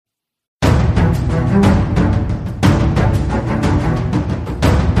Slides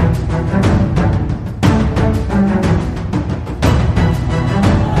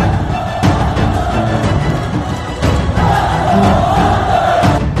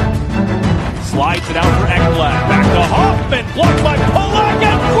it out for Ekblad. Back to Hoffman. Blocked by Pulock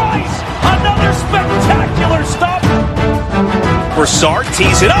and Price. Another spectacular stop. Broussard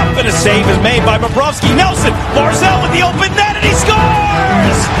tees it up and a save is made by Bobrovsky. Nelson. Barzal with the open net and he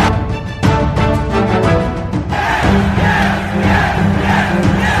scores!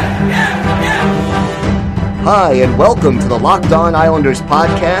 Hi, and welcome to the Locked On Islanders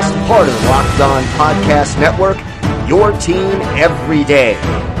podcast, part of the Locked On Podcast Network, your team every day.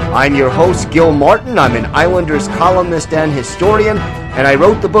 I'm your host, Gil Martin. I'm an Islanders columnist and historian, and I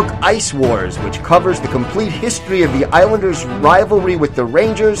wrote the book Ice Wars, which covers the complete history of the Islanders' rivalry with the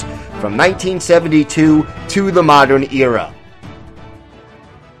Rangers from 1972 to the modern era.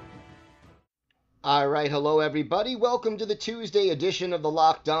 All right, hello everybody. Welcome to the Tuesday edition of the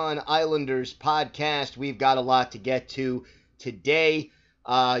Locked On Islanders podcast. We've got a lot to get to today.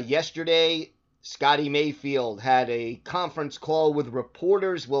 Yesterday, Scotty Mayfield had a conference call with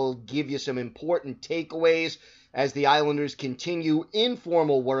reporters. We'll give you some important takeaways as the Islanders continue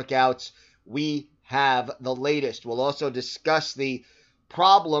informal workouts. We have the latest. We'll also discuss the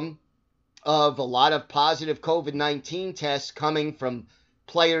problem of a lot of positive COVID-19 tests coming from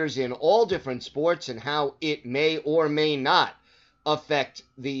players in all different sports and how it may or may not affect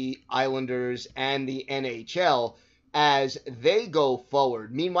the Islanders and the NHL as they go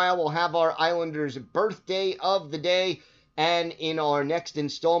forward. Meanwhile, we'll have our Islanders birthday of the day, and in our next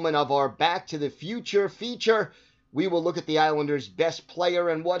installment of our Back to the Future feature, we will look at the Islanders' best player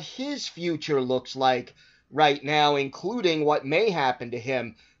and what his future looks like right now, including what may happen to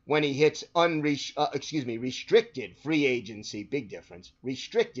him when he hits restricted free agency. Big difference.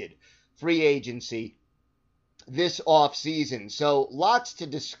 Restricted free agency this offseason. So lots to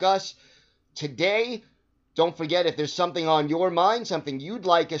discuss today. Don't forget, if there's something on your mind, something you'd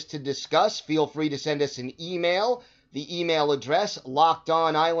like us to discuss, feel free to send us an email. The email address,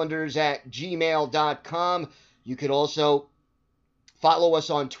 lockedonislanders@gmail.com. You could also follow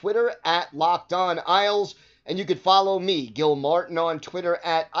us on Twitter at LockedOnIsles. And you could follow me, Gil Martin, on Twitter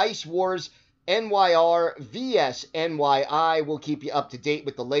at IceWarsNYR, We'll keep you up to date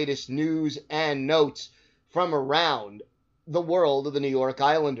with the latest news and notes from around the world of the New York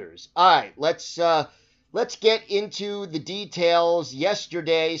Islanders. All right, let's get into the details.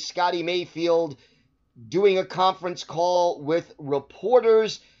 Yesterday, Scotty Mayfield doing a conference call with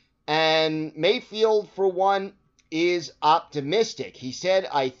reporters, and Mayfield, for one, is optimistic. He said,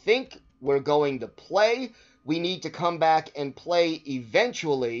 I think we're going to play. We need to come back and play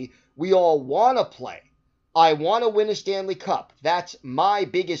eventually. We all want to play. I want to win a Stanley Cup. That's my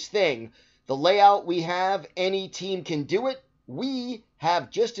biggest thing. The layout we have, any team can do it. We have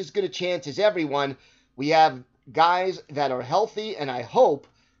just as good a chance as everyone. We have guys that are healthy, and I hope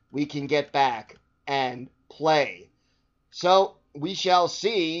we can get back and play. So we shall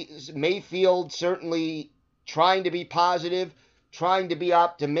see. Mayfield certainly trying to be positive, trying to be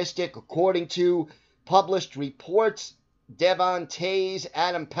optimistic. According to published reports, Devon Toews,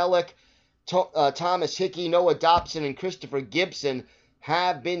 Adam Pelech, Thomas Hickey, Noah Dobson, and Christopher Gibson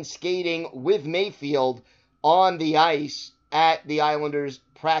have been skating with Mayfield on the ice at the Islanders'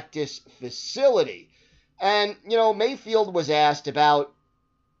 practice facility. And, Mayfield was asked about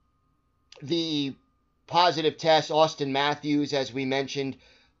the positive test. Austin Matthews, as we mentioned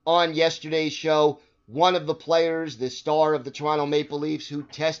on yesterday's show, one of the players, the star of the Toronto Maple Leafs, who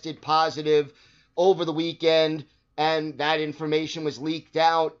tested positive over the weekend, and that information was leaked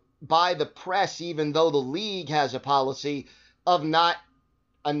out by the press, even though the league has a policy of not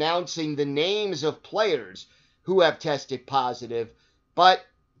announcing the names of players who have tested positive. But,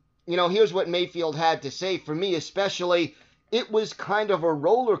 here's what Mayfield had to say. For me especially, it was kind of a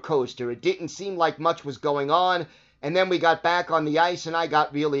roller coaster. It didn't seem like much was going on, and then we got back on the ice, and I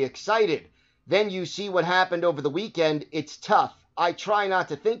got really excited. Then you see what happened over the weekend. It's tough. I try not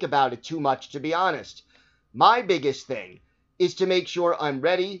to think about it too much, to be honest. My biggest thing is to make sure I'm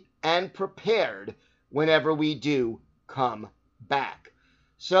ready and prepared whenever we do come back.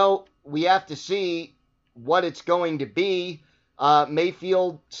 So we have to see what it's going to be.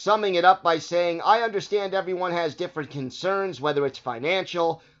 Mayfield summing it up by saying, I understand everyone has different concerns, whether it's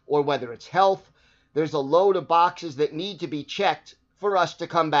financial or whether it's health. There's a load of boxes that need to be checked for us to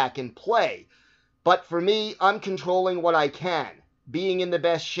come back and play. But for me, I'm controlling what I can, being in the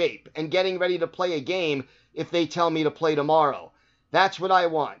best shape, and getting ready to play a game if they tell me to play tomorrow. That's what I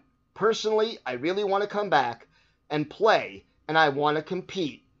want. Personally, I really want to come back and play, and I want to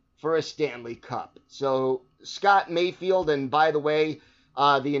compete for a Stanley Cup. So Scott Mayfield, and by the way,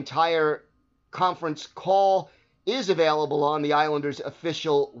 the entire conference call is available on the Islanders'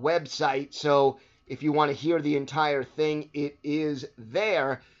 official website. So if you want to hear the entire thing, it is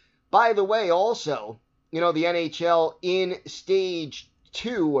there. By the way, also, the NHL in stage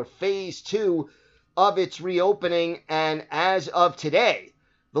 2 or phase 2 of its reopening, and as of today,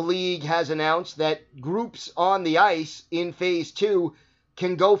 the league has announced that groups on the ice in phase 2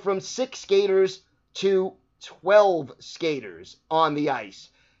 can go from 6 skaters to 12 skaters on the ice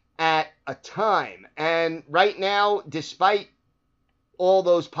at a time. And right now, despite all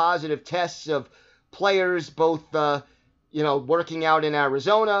those positive tests of players, both working out in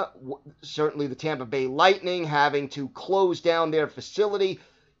Arizona, certainly the Tampa Bay Lightning having to close down their facility,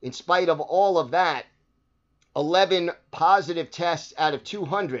 in spite of all of that, 11 positive tests out of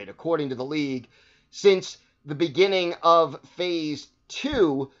 200, according to the league, since the beginning of phase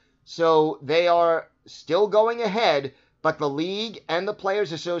 2. So they are still going ahead, but the league and the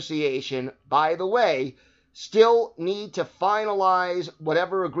Players Association, by the way, still need to finalize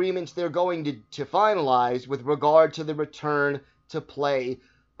whatever agreements they're going to finalize with regard to the return to play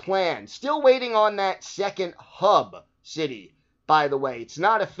plan. Still waiting on that second hub city, by the way. It's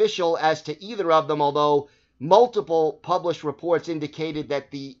not official as to either of them, although multiple published reports indicated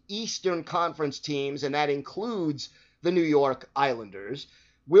that the Eastern Conference teams, and that includes the New York Islanders,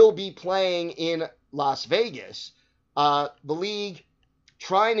 will be playing in Las Vegas. The league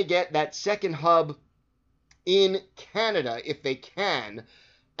trying to get that second hub in Canada if they can,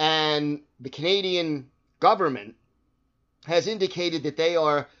 and the Canadian government has indicated that they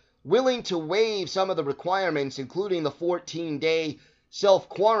are willing to waive some of the requirements, including the 14-day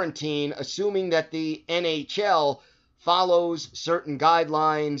self-quarantine, assuming that the NHL follows certain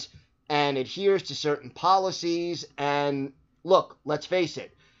guidelines and adheres to certain policies. And look, let's face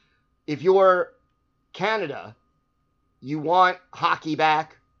it, if you're Canada, you want hockey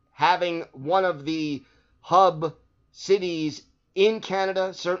back. Having one of the hub cities in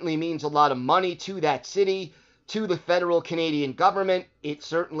Canada certainly means a lot of money to that city, to the federal Canadian government. It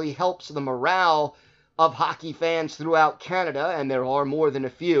certainly helps the morale of hockey fans throughout Canada, and there are more than a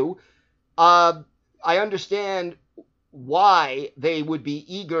few. I understand why they would be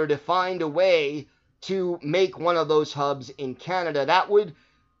eager to find a way to make one of those hubs in Canada. That would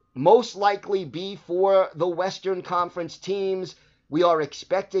most likely be for the Western Conference teams. We are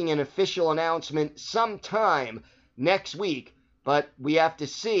expecting an official announcement sometime next week, but we have to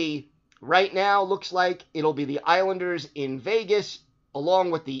see. Right now, looks like it'll be the Islanders in Vegas, along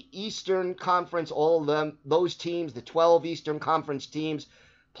with the Eastern Conference, all of them, those teams, the 12 Eastern Conference teams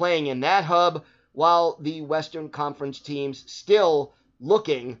playing in that hub, while the Western Conference teams still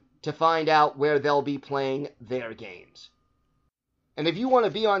looking to find out where they'll be playing their games. And if you want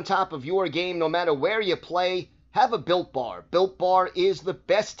to be on top of your game, no matter where you play, have a Built Bar. Built Bar is the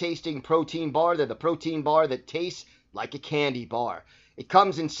best tasting protein bar. They're the protein bar that tastes like a candy bar. It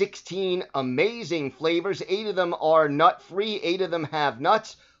comes in 16 amazing flavors. 8 of them are nut-free. 8 of them have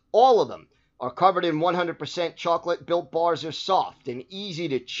nuts. All of them are covered in 100% chocolate. Built Bars are soft and easy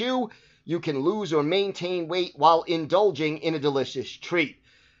to chew. You can lose or maintain weight while indulging in a delicious treat.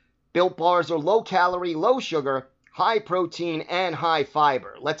 Built Bars are low-calorie, low-sugar, high protein, and high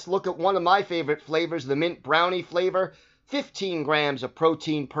fiber. Let's look at one of my favorite flavors, the mint brownie flavor. 15 grams of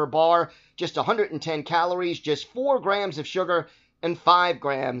protein per bar, just 110 calories, just 4 grams of sugar, and 5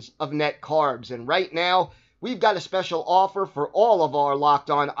 grams of net carbs. And right now, we've got a special offer for all of our Locked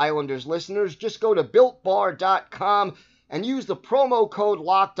On Islanders listeners. Just go to BuiltBar.com and use the promo code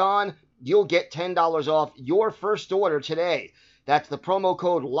LOCKEDON. You'll get $10 off your first order today. That's the promo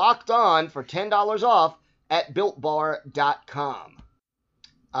code LOCKEDON for $10 off at BuiltBar.com.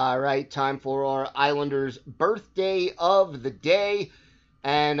 All right, time for our Islanders birthday of the day.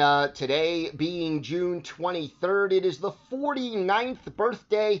 And today being June 23rd, it is the 49th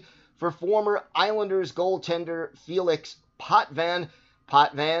birthday for former Islanders goaltender Felix Potvin.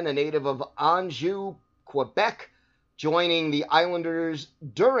 Potvin, a native of Anjou, Quebec, joining the Islanders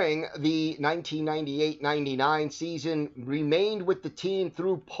during the 1998-99 season, remained with the team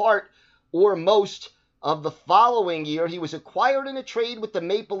through part or most of the following year. He was acquired in a trade with the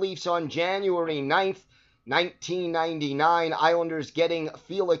Maple Leafs on January 9th, 1999, Islanders getting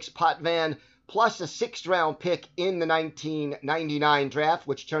Felix Potvin plus a 6th-round pick in the 1999 draft,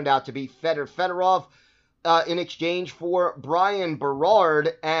 which turned out to be Fedor Fedorov, in exchange for Brian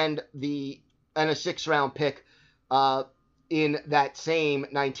Berard and a 6th-round pick in that same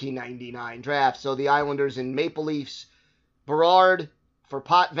 1999 draft. So the Islanders and Maple Leafs, Berard for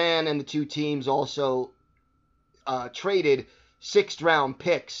Potvin, and the two teams also traded sixth-round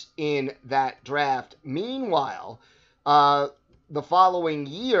picks in that draft. Meanwhile, the following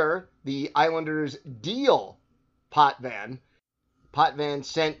year, the Islanders deal Potvin. Potvin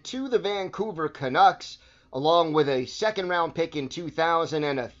sent to the Vancouver Canucks, along with a second-round pick in 2000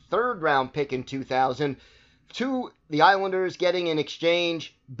 and a third-round pick in 2000, to the Islanders, getting in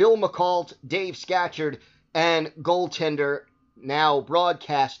exchange Bill McCult, Dave Scatchard, and goaltender, now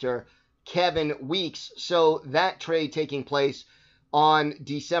broadcaster, Kevin Weeks. So that trade taking place on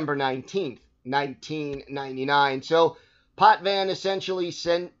December 19th, 1999. So Potvin essentially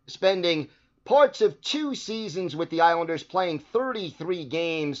spending parts of 2 seasons with the Islanders, playing 33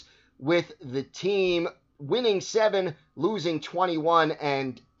 games with the team, winning 7, losing 21,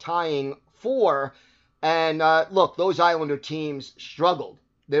 and tying 4. And look, those Islander teams struggled.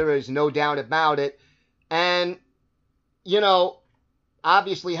 There is no doubt about it. And, you know,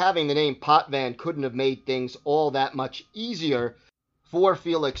 obviously having the name Potvin couldn't have made things all that much easier for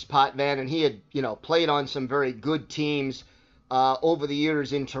Felix Potvin. And he had, played on some very good teams over the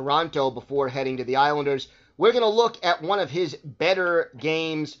years in Toronto before heading to the Islanders. We're going to look at one of his better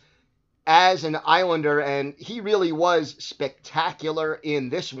games as an Islander, and he really was spectacular in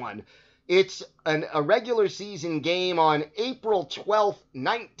this one. It's a regular season game on April 12th,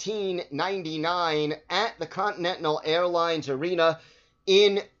 1999 at the Continental Airlines Arena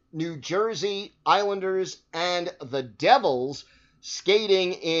in New Jersey. Islanders and the Devils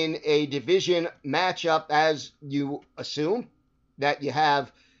skating in a division matchup, as you assume, that you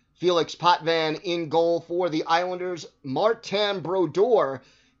have Felix Potvin in goal for the Islanders. Martin Brodeur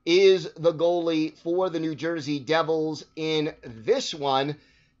is the goalie for the New Jersey Devils in this one.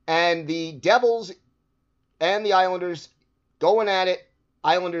 And the Devils and the Islanders going at it.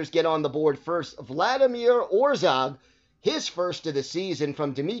 Islanders get on the board first. Vladimir Orzag, his first of the season,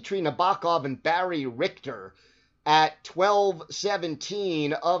 from Dmitry Nabokov and Barry Richter at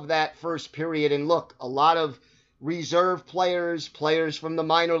 12:17 of that first period. And look, a lot of reserve players from the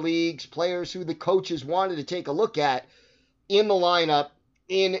minor leagues, players who the coaches wanted to take a look at in the lineup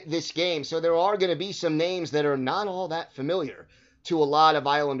in this game. So there are going to be some names that are not all that familiar to a lot of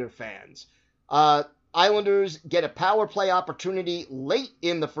Islander fans. Islanders get a power play opportunity late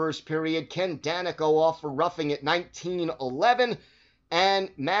in the first period. Ken Danico off for roughing at 19:11.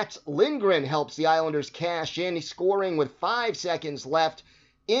 And Mats Lindgren helps the Islanders cash in, scoring with 5 seconds left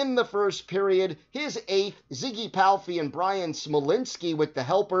in the first period. His 8th, Ziggy Palffy and Brian Smolinski with the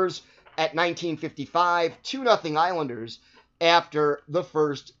helpers at 19:55. 2-0 Islanders after the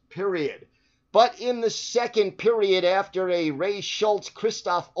first period. But in the second period, after a Ray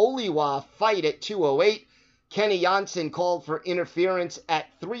Schultz-Christoph Oliwa fight at 2:08, Kenny Janssen called for interference at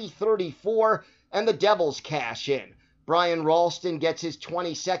 3:34, and the Devils cash in. Brian Ralston gets his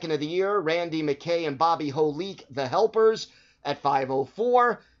 22nd of the year. Randy McKay and Bobby Holik, the helpers, at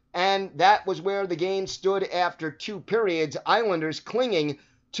 5:04. And that was where the game stood after 2 periods, Islanders clinging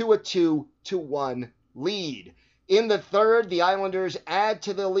to a 2-1 lead. In the third, the Islanders add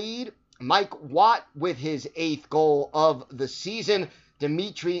to the lead. Mike Watt with his 8th goal of the season.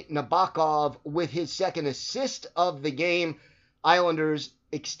 Dmitry Nabokov with his 2nd assist of the game. Islanders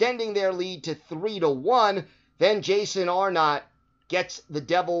extending their lead to 3-1. Then Jason Arnott gets the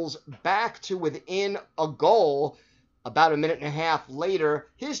Devils back to within a goal. About a minute and a half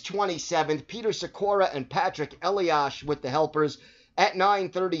later, his 27th, Peter Sikora and Patrick Eliash with the helpers at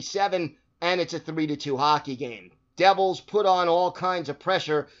 9:37, and it's a 3-2 hockey game. Devils put on all kinds of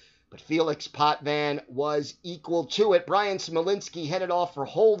pressure, but Felix Potvin was equal to it. Brian Smolinski headed off for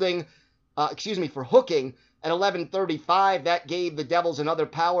hooking at 11:35. That gave the Devils another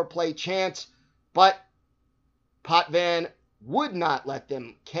power play chance, but Potvin would not let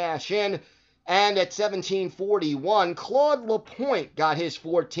them cash in. And at 17:41, Claude Lapointe got his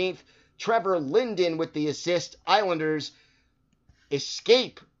 14th. Trevor Linden with the assist. Islanders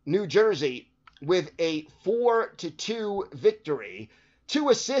escape New Jersey with a 4-2 victory. 2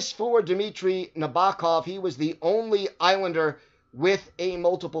 assists for Dmitry Nabokov. He was the only Islander with a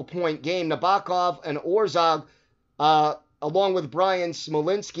multiple-point game. Nabokov and Orzag, along with Brian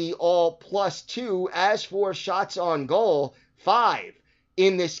Smolinski, all +2. As for shots on goal, 5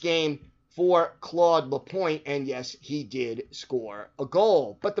 in this game for Claude Lapointe. And yes, he did score a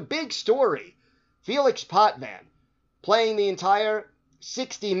goal. But the big story, Felix Potvin playing the entire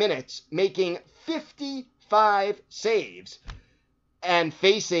 60 minutes, making 55 saves, and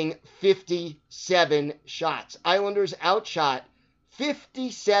facing 57 shots. Islanders outshot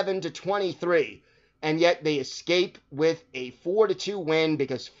 57-23, and yet they escape with a 4-2 win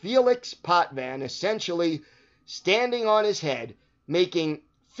because Felix Potvin essentially standing on his head, making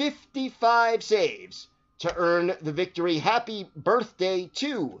 55 saves to earn the victory. Happy birthday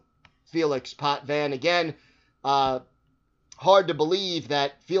to Felix Potvin. Again, hard to believe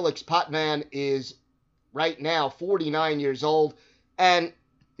that Felix Potvin is right now 49 years old. And,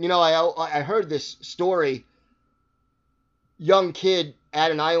 you know, I heard this story. Young kid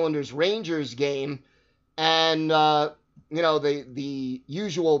at an Islanders-Rangers game, and, you know, the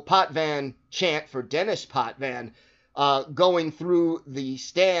usual Potvin chant for Dennis Potvin going through the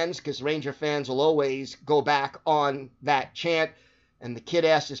stands, because Ranger fans will always go back on that chant. And the kid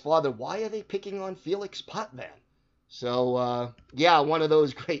asked his father, why are they picking on Felix Potvin? So, yeah, one of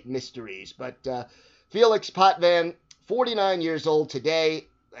those great mysteries. But Felix Potvin, 49 years old today,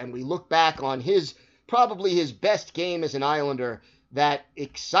 and we look back on probably his best game as an Islander, that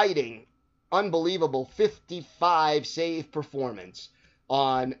exciting, unbelievable 55-save performance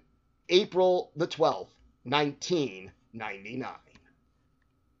on April the 12th, 1999.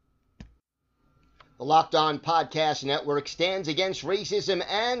 The Locked On Podcast Network stands against racism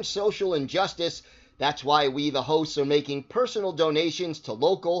and social injustice. That's why we, the hosts, are making personal donations to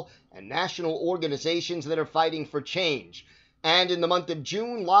local and national organizations that are fighting for change. And in the month of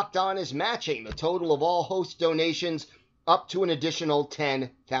June, Locked On is matching the total of all host donations up to an additional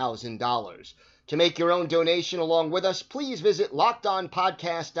 $10,000. To make your own donation along with us, please visit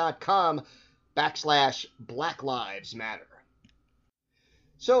LockedOnPodcast.com/Black Lives Matter.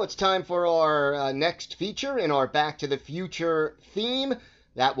 So it's time for our next feature in our Back to the Future theme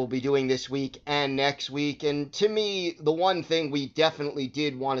that we'll be doing this week and next week. And to me, the one thing we definitely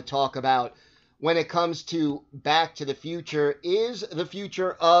did want to talk about when it comes to Back to the Future is the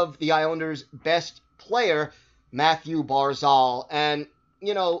future of the Islanders' best player, Mathew Barzal. And,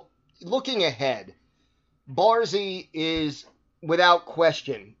 you know, looking ahead, Barzy is, without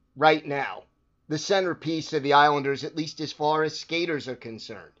question, right now, the centerpiece of the Islanders, at least as far as skaters are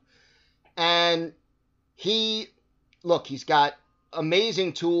concerned. And he's got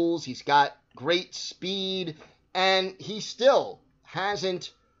amazing tools, he's got great speed, and he still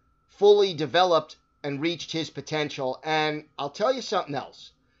hasn't fully developed and reached his potential. And I'll tell you something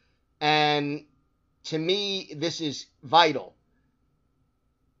else, and to me this is vital.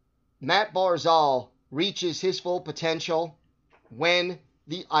 Matt Barzal reaches his full potential when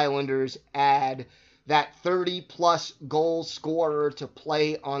the Islanders add that 30-plus goal scorer to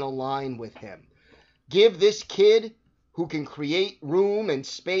play on a line with him. Give this kid, who can create room and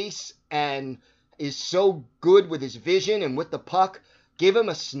space and is so good with his vision and with the puck, give him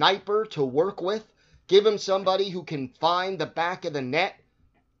a sniper to work with. Give him somebody who can find the back of the net,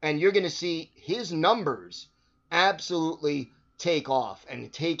 and you're going to see his numbers absolutely take off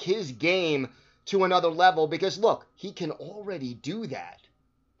and take his game to another level. Because, look, he can already do that,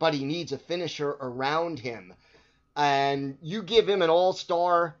 but he needs a finisher around him. And you give him an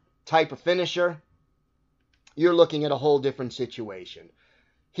all-star type of finisher, you're looking at a whole different situation.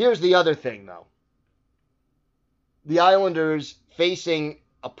 Here's the other thing, though. The Islanders facing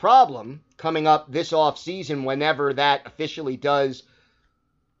a problem coming up this offseason whenever that officially does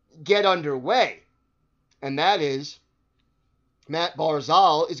get underway. And that is Matt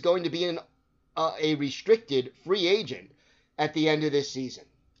Barzal is going to be a restricted free agent at the end of this season.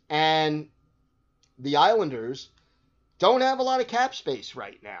 And the Islanders don't have a lot of cap space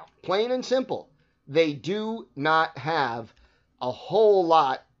right now. Plain and simple. They do not have a whole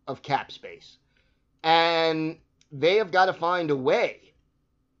lot of cap space. And they have got to find a way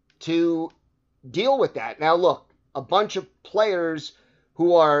to deal with that. Now, look, a bunch of players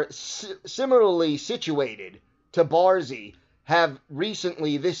who are similarly situated to Barzy have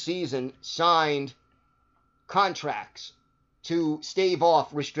recently this season signed contracts to stave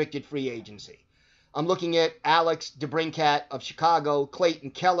off restricted free agency. I'm looking at Alex DeBrincat of Chicago,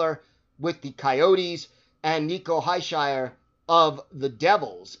 Clayton Keller with the Coyotes, and Nico Hischier of the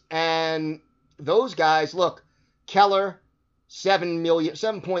Devils. And those guys, look, Keller,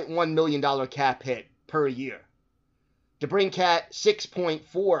 $7.1 million cap hit per year. DeBrincat,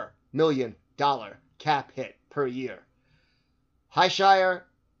 $6.4 million cap hit per year. Hischier,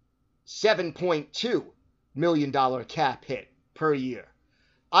 $7.2 million cap hit per year.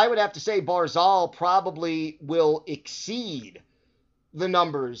 I would have to say Barzal probably will exceed the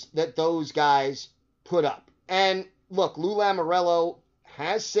numbers that those guys put up. And look, Lou Lamoriello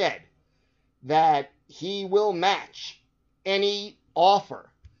has said that he will match any offer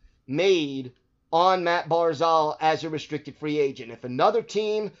made on Matt Barzal as a restricted free agent. If another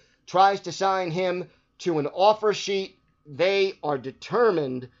team tries to sign him to an offer sheet, they are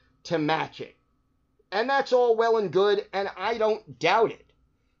determined to match it. And that's all well and good, and I don't doubt it.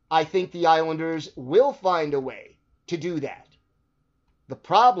 I think the Islanders will find a way to do that. The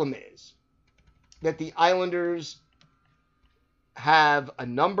problem is that the Islanders have a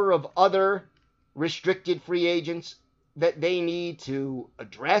number of other restricted free agents that they need to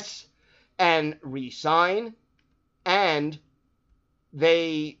address and re-sign, and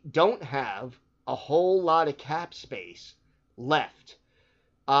they don't have a whole lot of cap space left.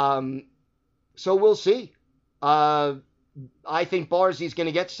 So we'll see. I think Barzy's going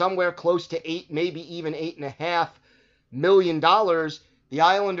to get somewhere close to $8, maybe even $8.5 million. The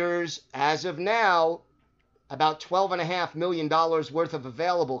Islanders, as of now, about $12.5 million worth of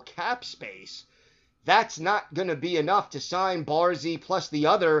available cap space. That's not going to be enough to sign Barzy plus the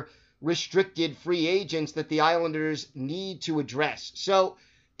other restricted free agents that the Islanders need to address. So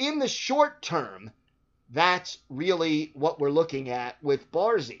in the short term, that's really what we're looking at with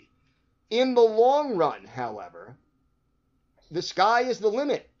Barzy. In the long run, however, the sky is the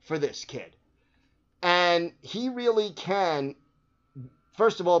limit for this kid. And he really can,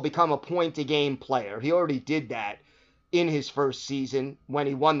 first of all, become a point-a-game player. He already did that in his first season when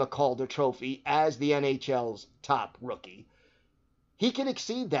he won the Calder Trophy as the NHL's top rookie. He can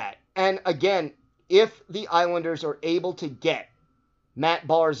exceed that. And again, if the Islanders are able to get Matt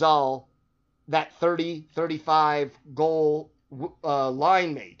Barzal, that 30, 35 goal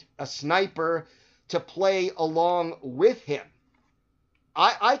line mate, a sniper to play along with him,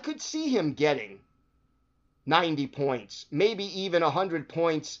 I could see him getting 90 points, maybe even 100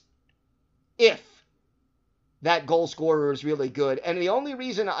 points if that goal scorer is really good. And the only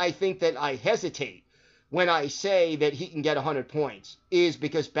reason I think that I hesitate when I say that he can get 100 points is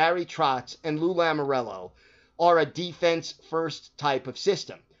because Barry Trotz and Lou Lamoriello are a defense-first type of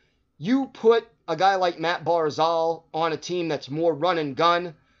system. You put a guy like Matt Barzal on a team that's more run and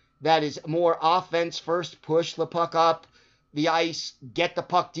gun, that is more offense-first, push the puck up the ice, get the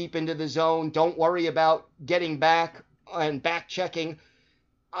puck deep into the zone, don't worry about getting back and back-checking.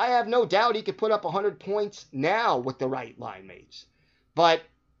 I have no doubt he could put up 100 points now with the right line mates. But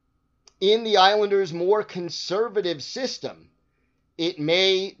in the Islanders' more conservative system, it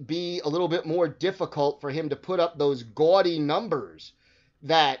may be a little bit more difficult for him to put up those gaudy numbers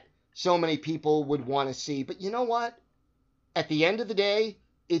that so many people would want to see. But you know what? At the end of the day,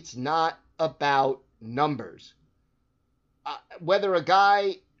 it's not about numbers. Whether a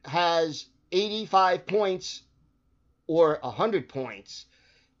guy has 85 points or 100 points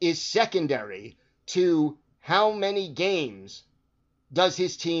is secondary to how many games does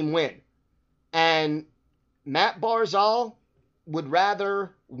his team win. And Matt Barzal would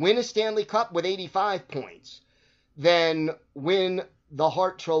rather win a Stanley Cup with 85 points than win the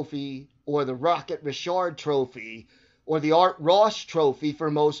Hart Trophy or the Rocket Richard Trophy or the Art Ross Trophy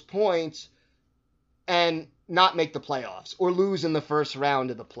for most points and not make the playoffs or lose in the first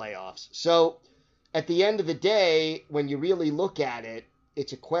round of the playoffs. So at the end of the day, when you really look at it,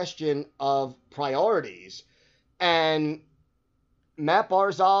 it's a question of priorities. And Matt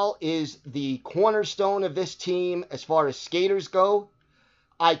Barzal is the cornerstone of this team as far as skaters go.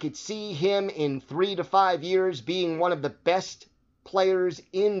 I could see him in 3 to 5 years being one of the best players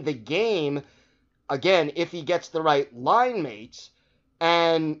in the game, again, if he gets the right line mates.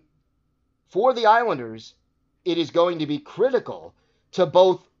 And for the Islanders, it is going to be critical to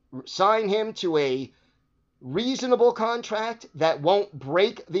both sign him to a reasonable contract that won't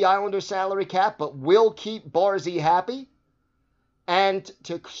break the Islanders' salary cap but will keep Barzy happy, and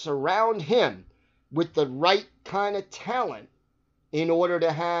to surround him with the right kind of talent in order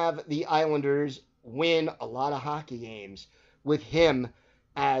to have the Islanders win a lot of hockey games with him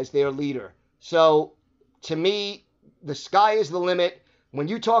as their leader. So, to me, the sky is the limit. When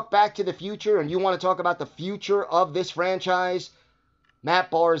you talk back to the future and you want to talk about the future of this franchise,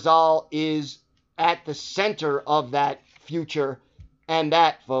 Matt Barzal is at the center of that future. And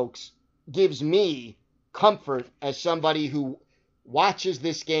that, folks, gives me comfort as somebody who watches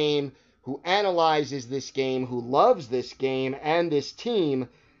this game, who analyzes this game, who loves this game and this team.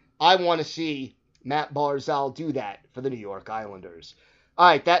 I want to see Matt Barzal do that for the New York Islanders. All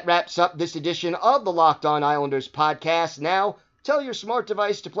right, that wraps up this edition of the Locked On Islanders podcast. Now, tell your smart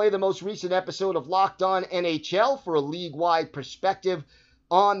device to play the most recent episode of Locked On NHL for a league-wide perspective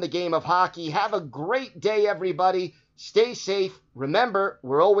on the game of hockey. Have a great day, everybody. Stay safe. Remember,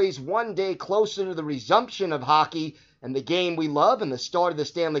 we're always one day closer to the resumption of hockey and the game we love and the start of the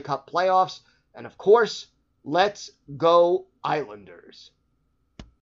Stanley Cup playoffs. And of course, let's go Islanders.